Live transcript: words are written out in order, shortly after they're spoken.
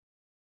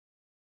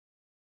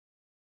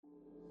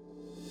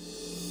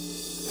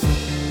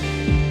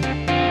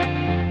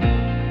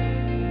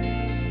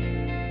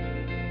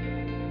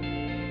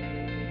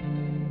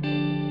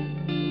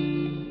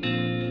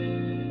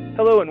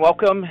Hello and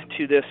welcome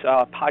to this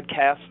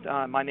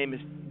podcast. My name is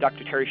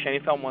Dr. Terry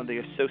Schoenfeld. I'm one of the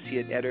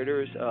associate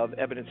editors of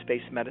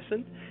Evidence-Based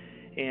Medicine.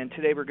 And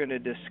today we're going to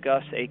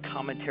discuss a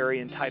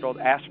commentary entitled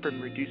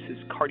Aspirin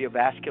Reduces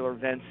Cardiovascular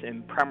Events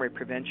and Primary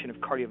Prevention of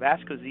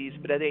Cardiovascular Disease,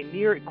 but at a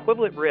near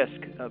equivalent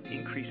risk of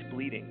increased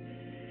bleeding.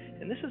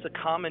 And this is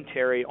a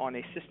commentary on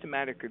a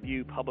systematic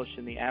review published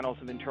in the Annals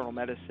of Internal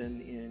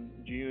Medicine in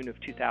June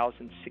of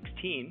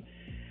 2016.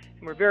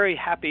 And we're very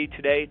happy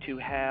today to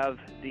have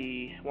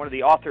one of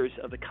the authors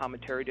of the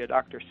commentary,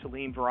 Dr.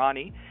 Salim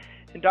Virani.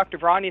 And Dr.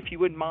 Virani, if you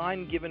wouldn't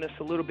mind giving us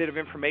a little bit of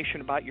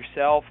information about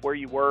yourself, where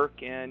you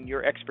work, and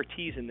your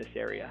expertise in this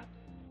area.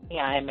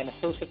 Yeah, I'm an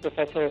associate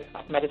professor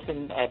of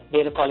medicine at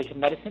Baylor College of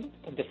Medicine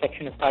in the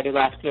section of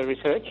cardiovascular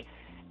research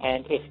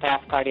and a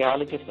staff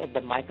cardiologist at the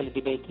Michael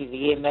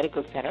DeBakey VA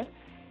Medical Center.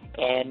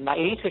 And my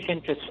research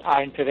interests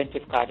are in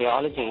preventive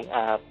cardiology,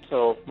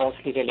 so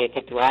mostly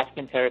related to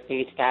aspirin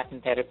therapy, statin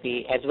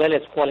therapy, as well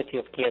as quality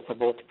of care for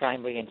both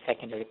primary and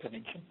secondary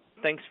prevention.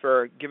 Thanks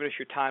for giving us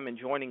your time and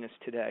joining us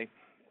today.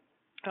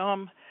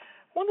 One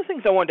of the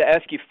things I wanted to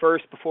ask you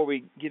first before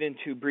we get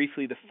into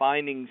briefly the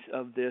findings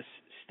of this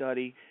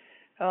study,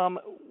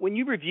 when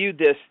you reviewed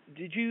this,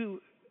 did you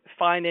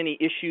find any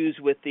issues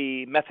with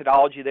the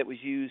methodology that was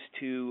used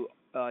to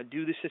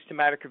do the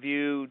systematic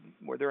review?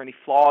 Were there any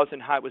flaws in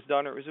how it was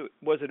done, or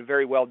was it a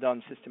very well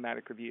done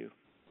systematic review?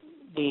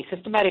 The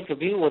systematic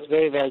review was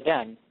very well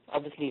done.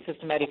 Obviously,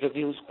 systematic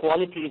review's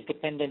quality is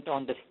dependent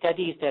on the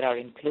studies that are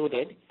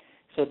included,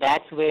 so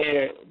that's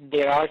where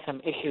there are some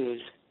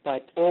issues.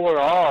 But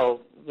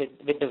overall, with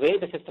the way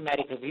the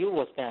systematic review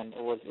was done,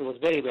 it was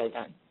very well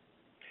done.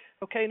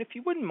 Okay, and if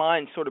you wouldn't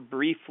mind sort of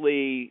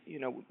briefly,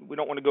 we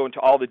don't want to go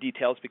into all the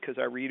details because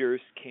our readers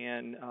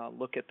can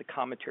look at the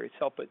commentary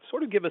itself, but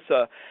sort of give us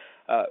a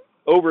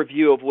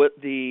overview of what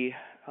the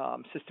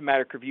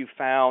systematic review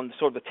found,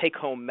 sort of a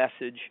take-home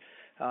message,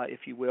 if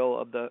you will,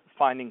 of the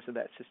findings of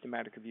that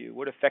systematic review.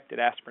 What effect did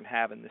aspirin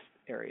have in this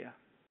area?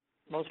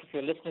 Most of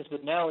your listeners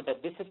would know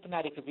that this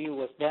systematic review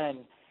was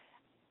done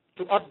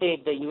to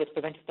update the U.S.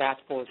 Preventive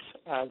Task Force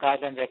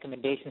guideline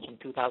recommendations in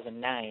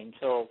 2009.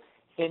 So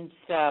since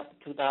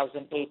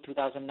 2008,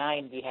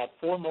 2009, we had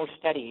 4 more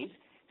studies.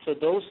 So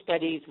those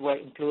studies were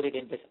included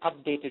in this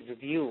updated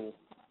review.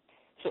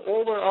 So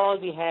overall,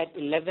 we had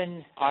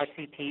 11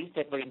 RCTs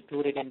that were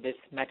included in this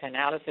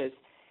meta-analysis.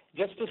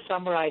 Just to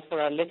summarize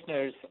for our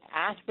listeners,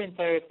 aspirin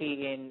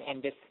therapy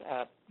in this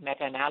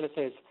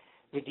meta-analysis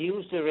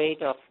reduced the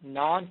rate of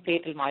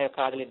non-fatal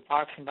myocardial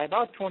infarction by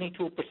about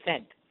 22%.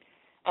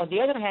 On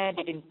the other hand,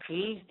 it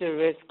increased the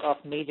risk of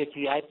major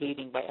GI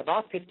bleeding by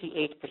about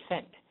 58%,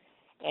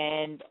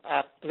 and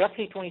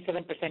roughly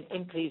 27%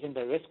 increase in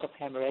the risk of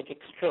hemorrhagic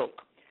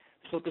stroke.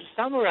 So to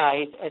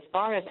summarize, as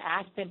far as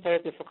aspirin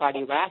therapy for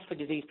cardiovascular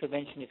disease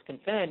prevention is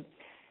concerned,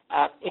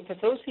 it's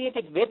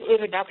associated with a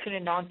reduction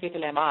in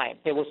non-fatal MI.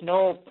 There was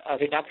no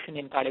reduction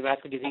in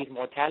cardiovascular disease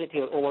mortality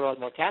or overall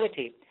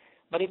mortality,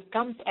 but it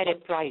comes at a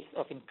price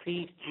of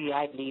increased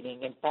GI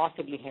bleeding and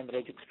possibly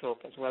hemorrhagic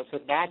stroke as well. So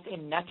that's, in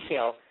a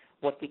nutshell,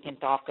 what we can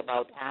talk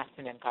about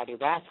aspirin and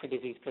cardiovascular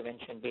disease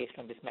prevention based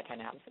on this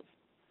meta-analysis.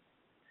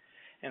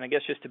 And I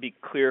guess just to be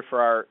clear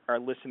for our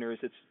listeners,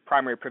 it's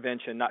primary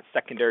prevention, not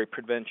secondary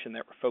prevention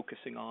that we're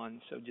focusing on,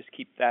 so just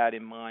keep that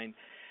in mind.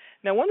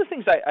 Now, one of the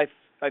things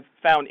I've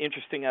found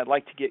interesting, I'd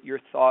like to get your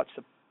thoughts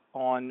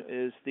on,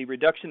 is the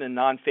reduction in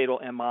non-fatal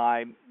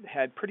MI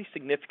had pretty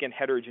significant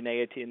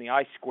heterogeneity, and the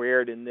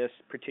I-squared in this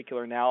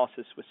particular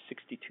analysis was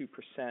 62%.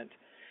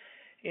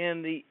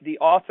 And the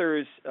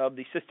authors of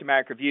the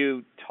systematic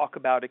review talk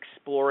about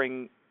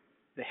exploring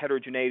the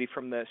heterogeneity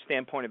from the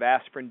standpoint of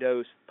aspirin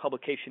dose,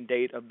 publication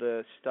date of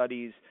the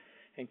studies,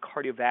 and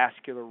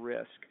cardiovascular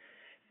risk.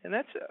 And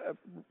that's a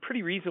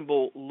pretty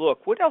reasonable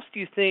look. What else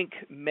do you think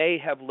may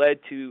have led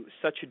to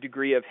such a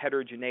degree of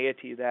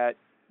heterogeneity that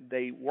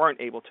they weren't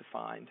able to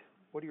find?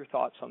 What are your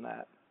thoughts on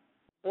that?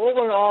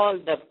 Overall,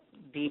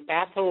 the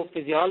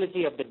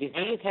pathophysiology of the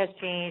disease has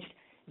changed.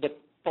 The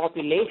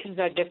populations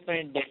are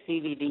different, their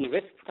CVD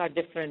risks are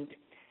different,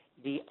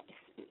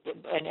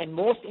 and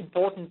most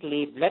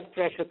importantly, blood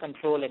pressure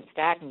control and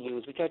statin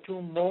use, which are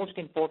 2 most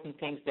important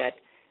things that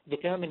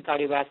determine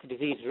cardiovascular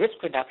disease risk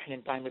reduction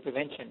in primary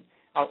prevention,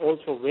 are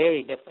also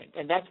very different.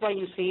 And that's why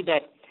you see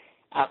that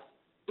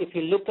if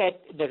you look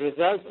at the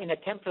results in a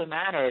temporal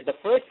manner, the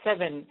first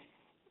 7,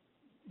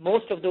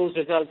 most of those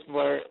results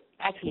were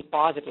actually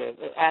positive.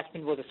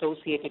 Aspirin was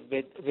associated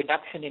with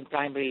reduction in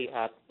primary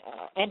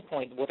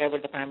endpoint, whatever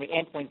the primary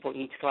endpoint for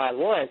each trial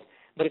was.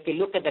 But if you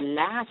look at the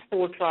last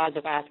 4 trials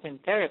of aspirin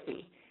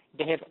therapy,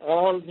 they have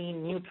all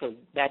been neutral.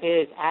 That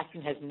is,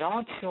 aspirin has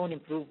not shown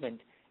improvement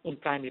in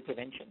primary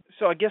prevention.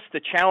 So I guess the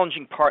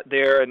challenging part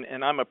there,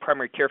 and I'm a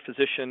primary care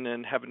physician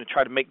and having to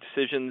try to make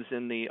decisions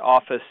in the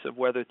office of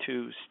whether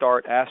to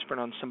start aspirin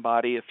on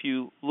somebody, if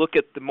you look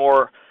at the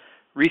more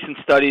recent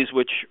studies,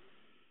 which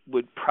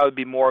would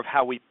probably be more of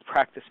how we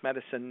practice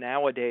medicine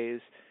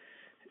nowadays,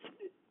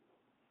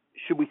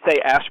 should we say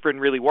aspirin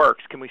really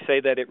works? Can we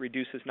say that it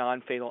reduces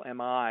non-fatal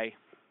MI?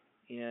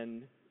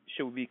 And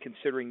should we be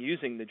considering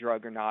using the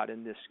drug or not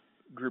in this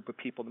group of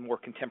people, the more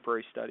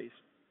contemporary studies?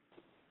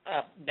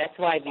 That's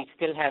why we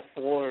still have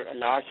 4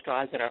 large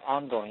trials that are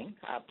ongoing.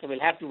 So we'll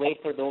have to wait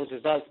for those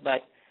results.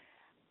 But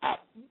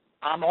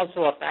I'm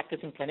also a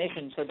practicing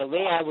clinician, so the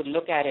way I would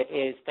look at it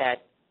is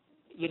that,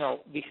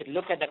 we should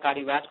look at the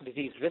cardiovascular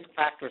disease risk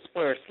factors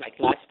first, like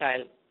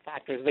lifestyle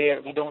factors,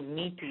 where we don't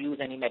need to use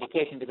any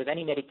medication, because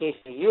any medication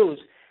we use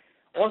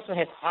also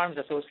has harms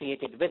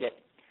associated with it.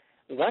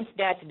 Once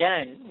that's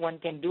done, one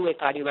can do a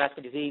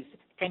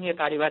 10-year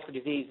cardiovascular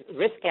disease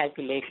risk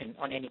calculation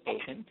on any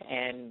patient.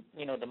 And,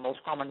 the most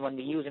common one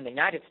we use in the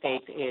United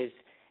States is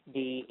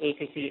the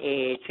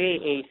ACC-AHA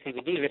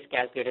ACVD risk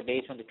calculator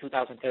based on the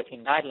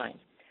 2013 guidelines.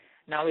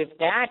 Now, if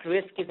that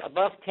risk is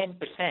above 10%,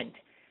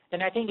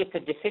 then I think it's a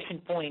decision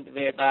point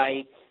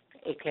whereby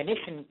a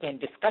clinician can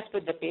discuss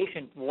with the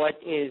patient what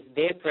is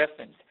their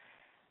preference.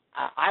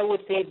 I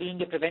would say,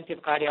 being a preventive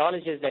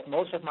cardiologist, that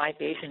most of my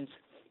patients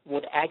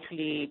would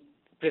actually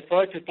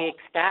prefer to take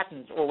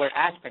statins over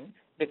aspirin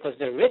because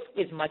the risk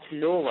is much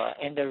lower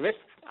and the risks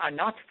are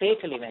not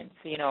fatal events.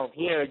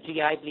 Here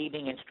GI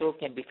bleeding and stroke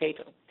can be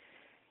fatal.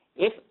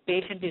 If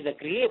patient is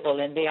agreeable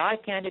and they are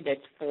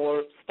candidates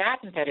for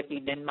statin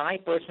therapy, then my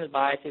personal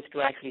bias is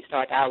to actually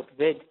start out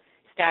with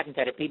statin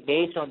therapy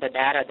based on the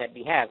data that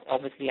we have,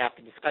 obviously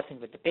after discussing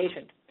with the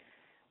patient.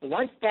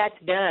 Once that's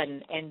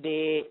done and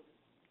they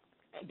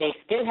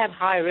still have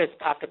high risk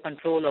after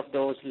control of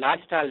those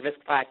lifestyle risk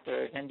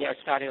factors and they are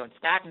started on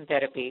statin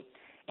therapy,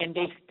 and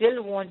they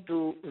still want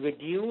to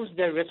reduce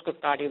their risk of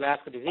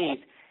cardiovascular disease,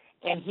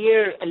 and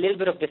here a little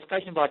bit of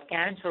discussion about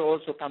cancer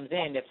also comes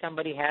in. If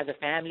somebody has a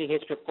family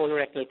history of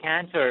colorectal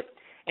cancer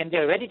and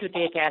they're ready to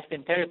take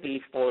aspirin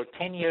therapy for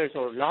 10 years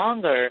or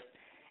longer,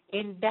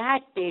 in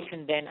that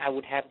patient then I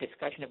would have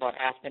discussion about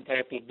aspirin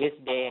therapy this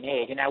day and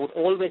age. And I would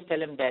always tell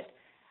them that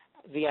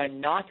we are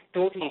not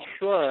totally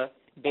sure,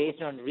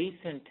 based on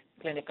recent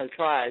clinical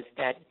trials,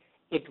 that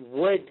it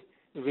would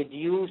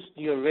reduce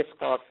your risk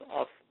of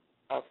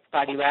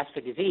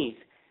cardiovascular disease.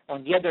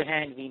 On the other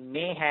hand, we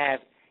may have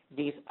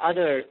these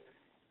other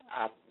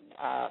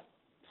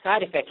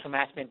side effects from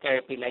aspirin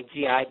therapy, like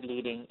GI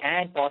bleeding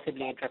and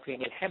possibly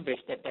intracranial hemorrhage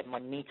that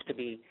one needs to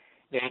be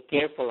very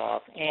careful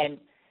of. And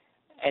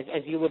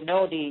as you would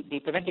know, the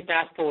Preventive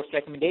Task Force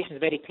recommendation is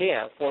very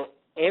clear. For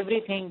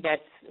everything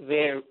that's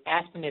where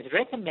aspirin is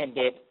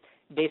recommended,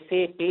 they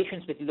say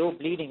patients with low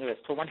bleeding risk.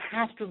 So one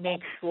has to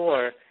make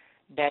sure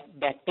that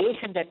that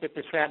patient that we're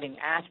prescribing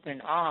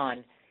aspirin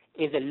on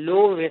is a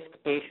low-risk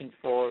patient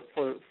for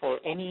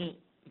any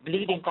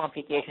bleeding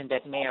complication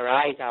that may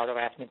arise out of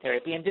aspirin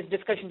therapy. And this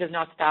discussion does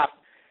not stop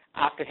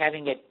after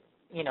having it,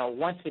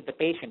 once with the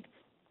patient.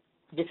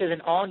 This is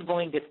an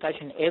ongoing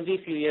discussion.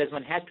 Every few years,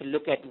 one has to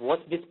look at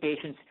what's this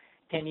patient's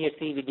 10-year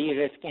CVD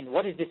risk and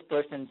what is this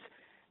person's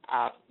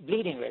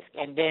bleeding risk.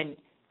 And then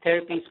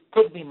therapies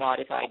could be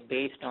modified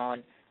based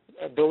on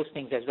those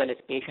things, as well as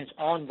patients'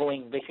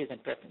 ongoing wishes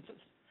and preferences.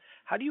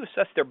 How do you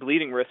assess their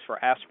bleeding risk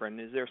for aspirin?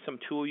 Is there some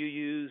tool you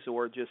use,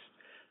 or just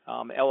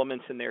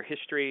elements in their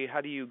history?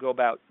 How do you go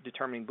about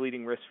determining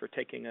bleeding risk for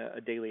taking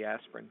a daily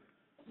aspirin?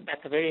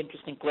 That's a very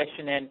interesting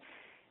question, and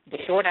the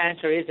short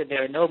answer is that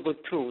there are no good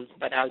tools,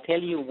 but I'll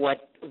tell you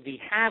what we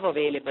have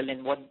available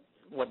and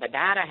what the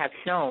data have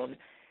shown.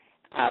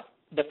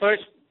 The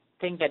first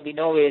thing that we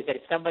know is that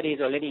if somebody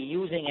is already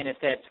using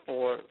NSAIDs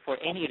for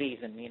any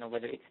reason,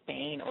 whether it's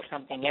pain or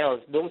something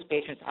else, those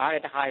patients are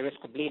at a high risk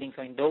of bleeding.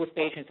 So in those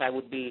patients, I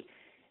would be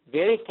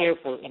very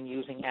careful in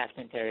using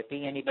aspirin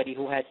therapy. Anybody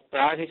who has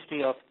prior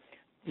history of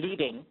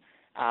bleeding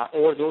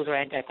or those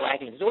are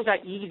anticoagulants, those are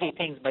easy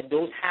things, but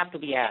those have to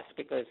be asked,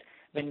 because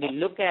when we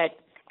look at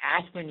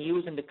aspirin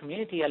use in the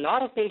community, a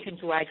lot of patients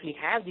who actually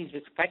have these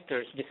risk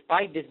factors,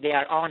 despite this, they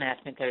are on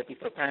aspirin therapy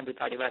for primary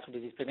cardiovascular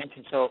disease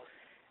prevention. So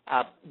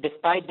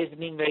despite this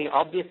being very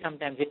obvious,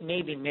 sometimes it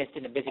may be missed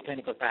in a busy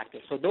clinical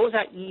practice. So those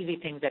are easy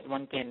things that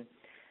one can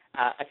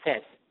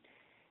assess.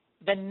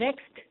 The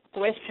next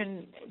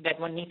question that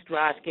one needs to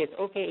ask is,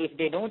 okay, if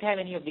they don't have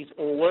any of these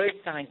overt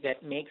signs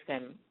that makes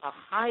them a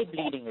high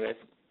bleeding risk,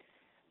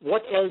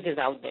 what else is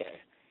out there?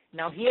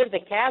 Now here the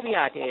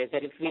caveat is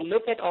that if we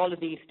look at all of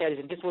these studies,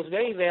 and this was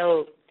very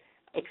well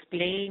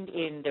explained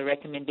in the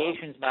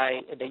recommendations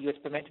by the U.S.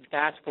 Preventive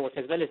Task Force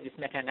as well as this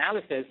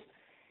meta-analysis,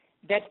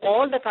 that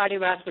all the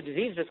cardiovascular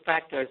disease risk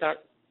factors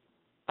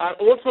are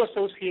also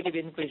associated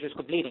with increased risk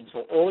of bleeding.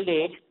 So old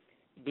age,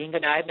 being a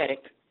diabetic,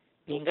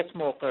 being a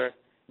smoker,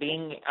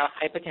 being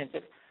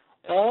hypertensive,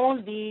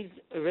 all these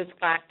risk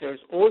factors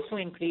also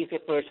increase a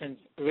person's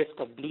risk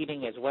of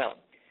bleeding as well.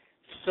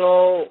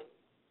 So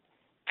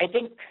I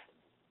think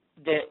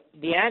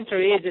the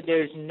answer is that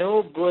there is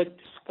no good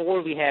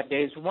score we have.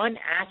 There is one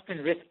aspirin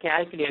risk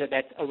calculator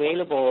that's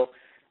available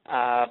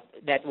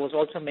that was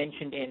also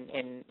mentioned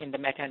in the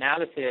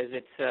meta-analysis.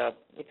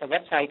 It's a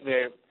website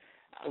where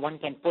one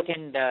can put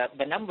in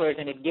the numbers,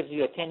 and it gives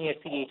you a 10-year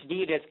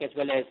CHD risk as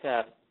well as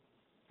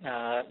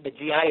the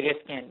GI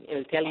risk, and it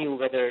will tell you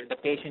whether the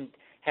patient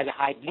has a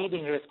high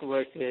bleeding risk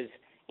versus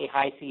a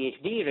high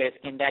CHD risk,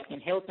 and that can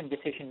help in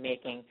decision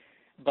making.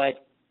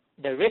 But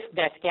the risk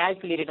that's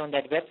calculated on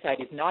that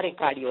website is not a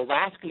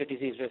cardiovascular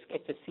disease risk,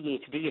 it's a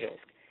CHD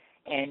risk.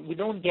 And you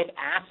don't get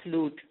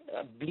absolute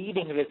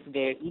bleeding risk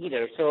there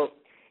either. So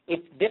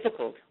it's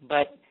difficult.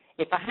 But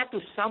if I have to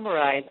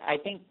summarize, I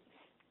think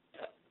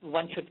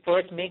one should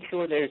first make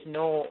sure there's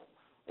no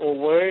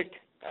overt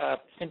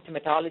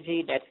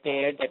symptomatology that's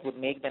there that would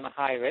make them a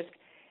high risk,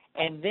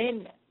 and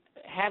then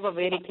have a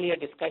very clear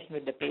discussion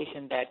with the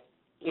patient that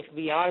if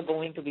we are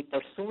going to be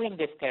pursuing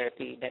this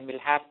therapy, then we'll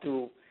have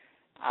to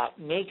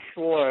make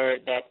sure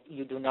that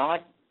you do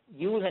not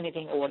use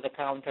anything over the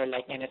counter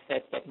like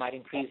NSAIDs that might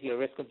increase your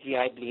risk of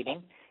GI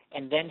bleeding,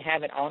 and then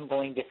have an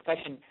ongoing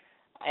discussion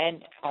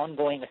and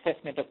ongoing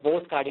assessment of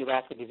both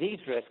cardiovascular disease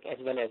risk as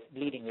well as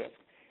bleeding risk.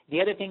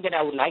 The other thing that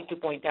I would like to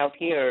point out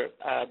here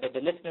that the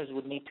listeners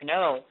would need to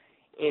know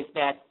is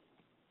that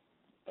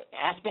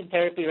aspirin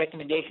therapy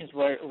recommendations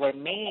were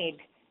made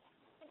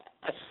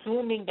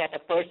assuming that a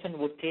person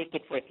would take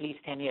it for at least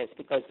 10 years,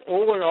 because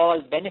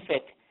overall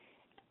benefit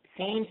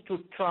seems to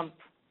trump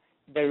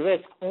the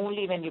risk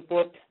only when you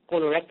put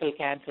colorectal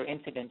cancer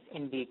incidence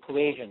in the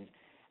equation.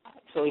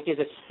 So it is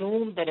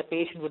assumed that a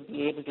patient would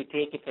be able to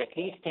take it for at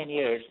least 10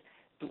 years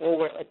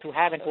to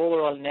have an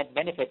overall net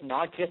benefit,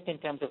 not just in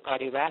terms of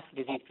cardiovascular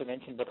disease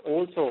prevention, but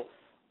also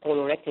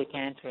colorectal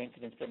cancer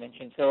incidence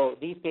prevention. So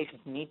these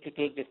patients need to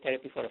take this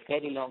therapy for a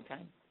fairly long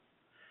time.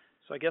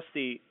 So I guess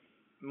the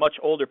much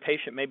older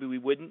patient, maybe we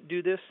wouldn't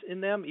do this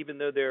in them, even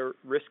though their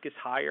risk is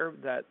higher,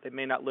 that they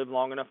may not live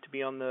long enough to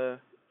be on the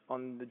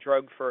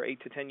drug for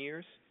 8 to 10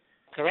 years?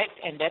 Correct,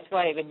 and that's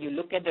why when you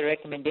look at the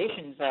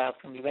recommendations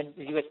from the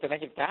U.S.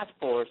 Preventive Task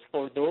Force,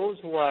 for those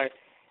who are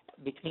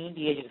between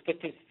the ages of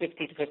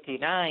 50 to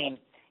 59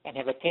 and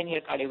have a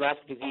 10-year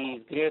cardiovascular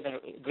disease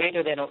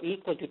greater than or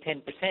equal to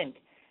 10%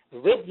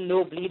 with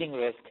low bleeding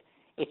risk,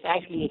 it's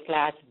actually a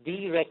Class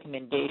D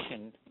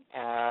recommendation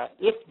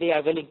if they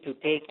are willing to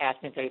take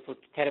aspirin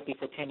therapy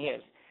for 10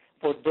 years.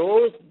 For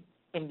those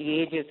in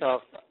the ages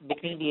of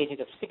between the ages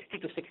of 60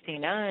 to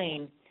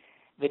 69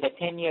 with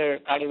a 10-year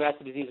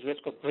cardiovascular disease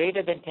risk of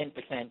greater than 10%,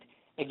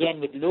 again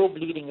with low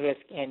bleeding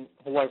risk and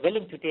who are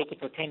willing to take it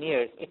for 10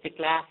 years, it's a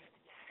Class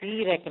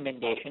C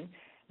recommendation,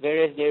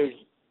 whereas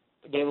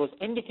there was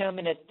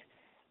indeterminate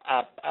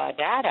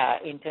data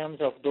in terms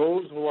of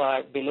those who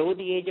are below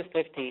the age of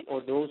 50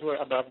 or those who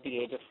are above the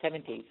age of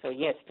 70. So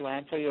yes, to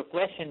answer your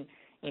question,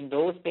 in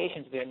those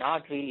patients, we're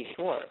not really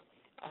sure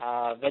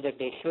whether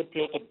they should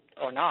take it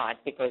or not,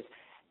 because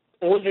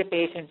older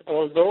patients,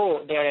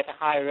 although they're at a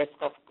higher risk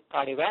of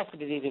cardiovascular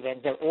disease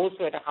events, they're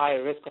also at a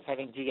higher risk of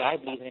having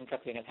GI bleeds and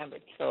intracranial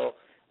hemorrhage. So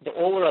the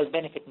overall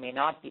benefit may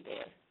not be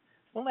there.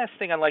 One last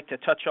thing I'd like to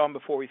touch on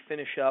before we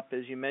finish up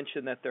is you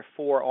mentioned that there are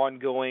 4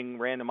 ongoing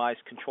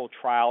randomized controlled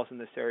trials in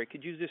this area.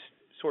 Could you just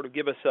sort of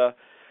give us a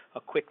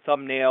quick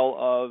thumbnail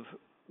of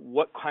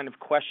what kind of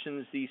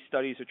questions these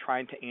studies are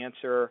trying to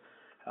answer,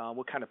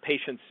 what kind of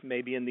patients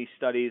may be in these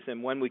studies,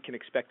 and when we can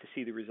expect to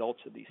see the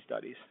results of these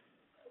studies?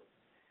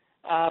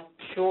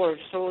 Sure.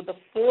 So the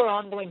 4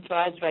 ongoing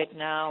trials right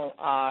now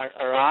are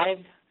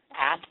ARRIVE,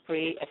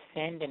 ASPRE,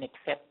 ASCEND, and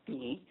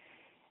ACCEPT-B.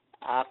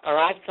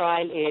 ARRIVE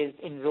trial is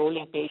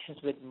enrolling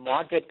patients with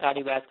moderate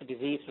cardiovascular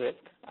disease risk,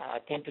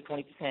 10 to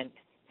 20%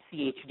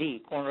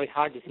 CHD, coronary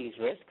heart disease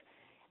risk.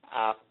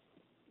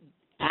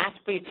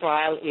 ASPRE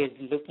trial is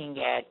looking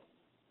at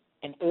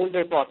an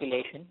older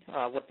population,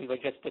 what we were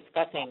just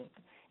discussing.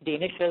 The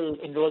initial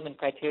enrollment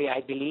criteria,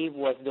 I believe,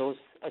 was those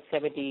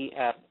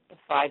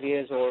 75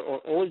 years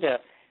or older,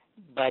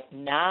 but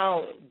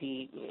now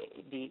the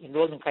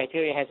enrollment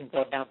criteria has been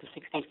brought down to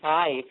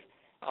 65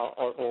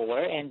 or over,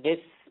 and this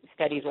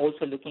study is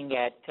also looking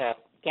at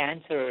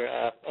cancer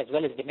as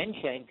well as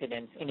dementia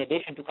incidence in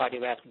addition to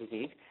cardiovascular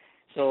disease.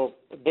 So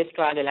this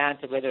trial will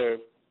answer whether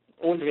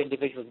older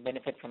individuals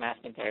benefit from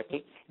aspirin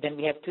therapy. Then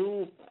we have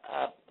 2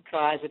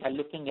 trials that are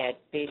looking at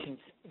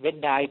patients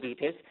with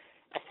diabetes.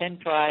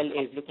 ASCEND trial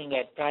is looking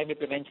at primary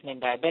prevention in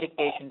diabetic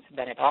patients.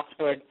 Then at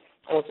Oxford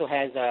also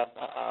has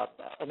a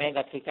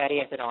omega-3 fatty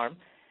acid arm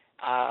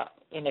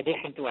in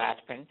addition to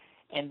aspirin.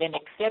 And then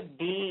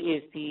ACCEPT-B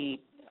is the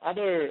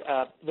other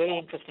very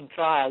interesting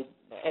trial,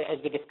 as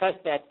we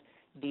discussed, that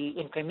the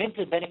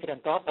incremental benefit on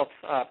top of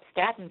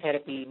statin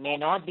therapy may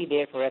not be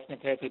there for aspirin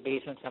therapy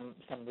based on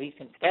some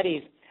recent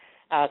studies.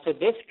 So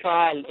this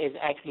trial is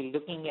actually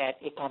looking at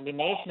a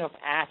combination of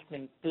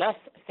aspirin plus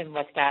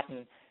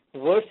simvastatin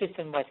versus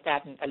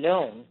simvastatin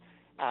alone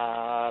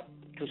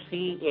to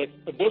see if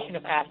addition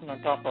of aspirin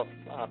on top of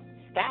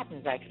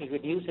statins actually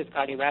reduces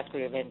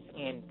cardiovascular events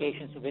in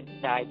patients with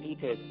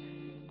diabetes.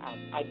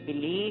 I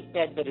believe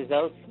that the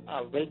results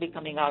will be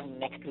coming out in the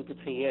next 2 to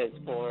 3 years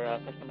for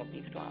some of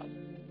these trials.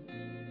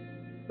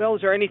 Well,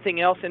 is there anything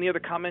else, any other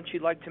comments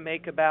you'd like to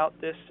make about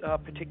this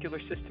particular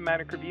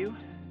systematic review?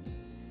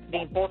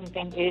 The important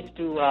thing is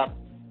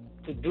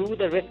to do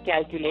the risk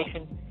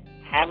calculation,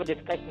 have a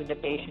discussion with the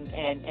patient,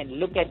 and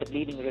look at the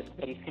bleeding risk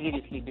very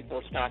seriously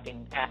before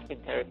starting aspirin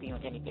therapy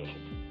on any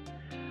patient.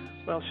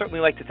 Well, certainly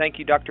like to thank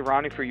you, Dr.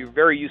 Ronnie, for your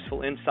very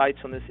useful insights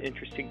on this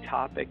interesting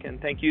topic.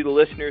 And thank you, the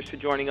listeners, for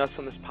joining us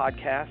on this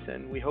podcast.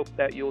 And we hope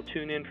that you'll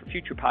tune in for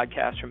future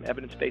podcasts from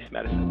Evidence-Based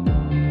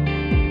Medicine.